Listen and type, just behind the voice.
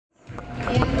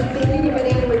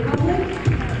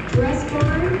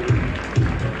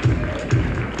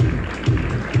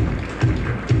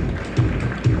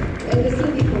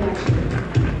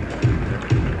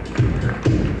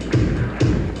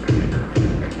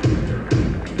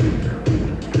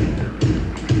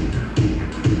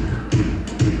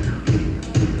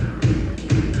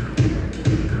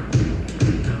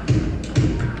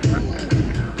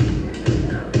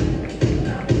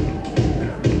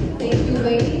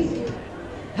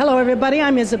Hello everybody,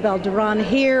 I'm Isabel Duran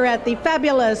here at the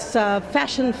fabulous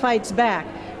Fashion Fights Back.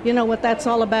 You know what that's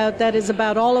all about? That is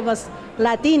about all of us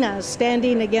Latinas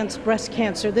standing against breast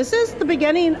cancer. This is the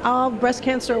beginning of Breast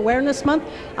Cancer Awareness Month.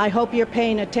 I hope you're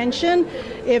paying attention.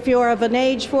 If you're of an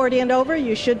age 40 and over,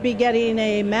 you should be getting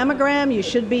a mammogram, you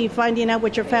should be finding out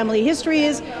what your family history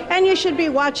is, and you should be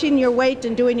watching your weight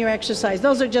and doing your exercise.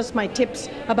 Those are just my tips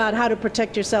about how to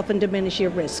protect yourself and diminish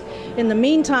your risk. In the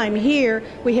meantime, here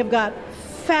we have got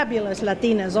fabulous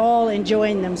Latinas all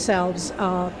enjoying themselves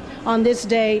on this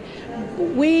day.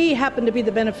 We happen to be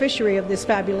the beneficiary of this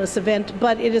fabulous event,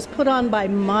 but it is put on by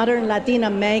Modern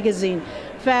Latina magazine.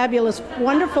 Fabulous,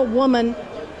 wonderful woman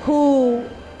who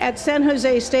at San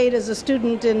Jose State as a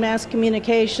student in mass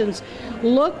communications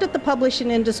looked at the publishing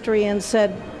industry and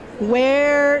said,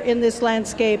 where in this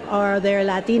landscape are there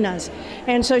Latinas?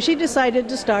 And so she decided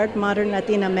to start Modern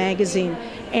Latina magazine.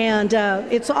 And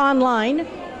it's online.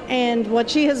 And what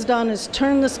she has done is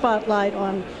turn the spotlight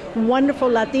on wonderful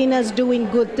Latinas doing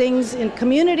good things in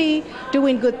community,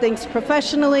 doing good things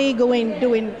professionally,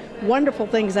 doing wonderful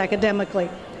things academically.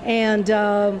 And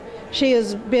she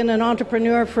has been an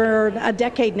entrepreneur for a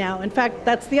decade now. In fact,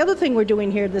 that's the other thing we're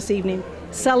doing here this evening,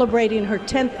 celebrating her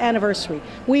 10th anniversary.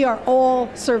 We are all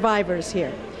survivors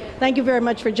here. Thank you very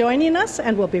much for joining us,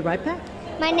 and we'll be right back.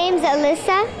 My name's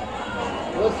Alyssa.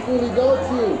 What school do you go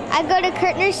to? I go to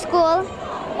Kirtner School.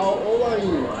 How old are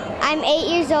you? I'm 8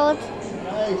 years old.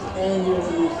 Nice. And your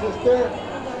sister?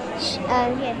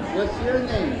 Yeah. What's your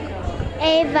name?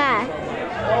 Ava.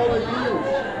 How old are you?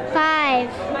 5.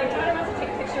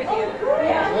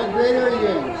 What grade are you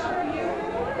in?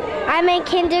 I'm in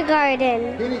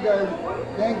kindergarten.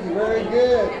 Kindergarten. Thank you. Very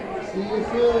good. See you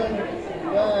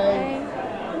soon. Bye.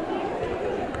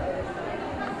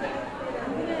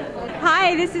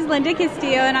 Hi, this is Linda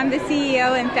Castillo, and I'm the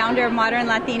CEO and founder of Modern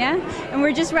Latina. And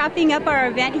we're just wrapping up our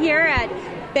event here at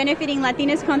benefiting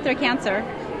Latinas Contra Cancer.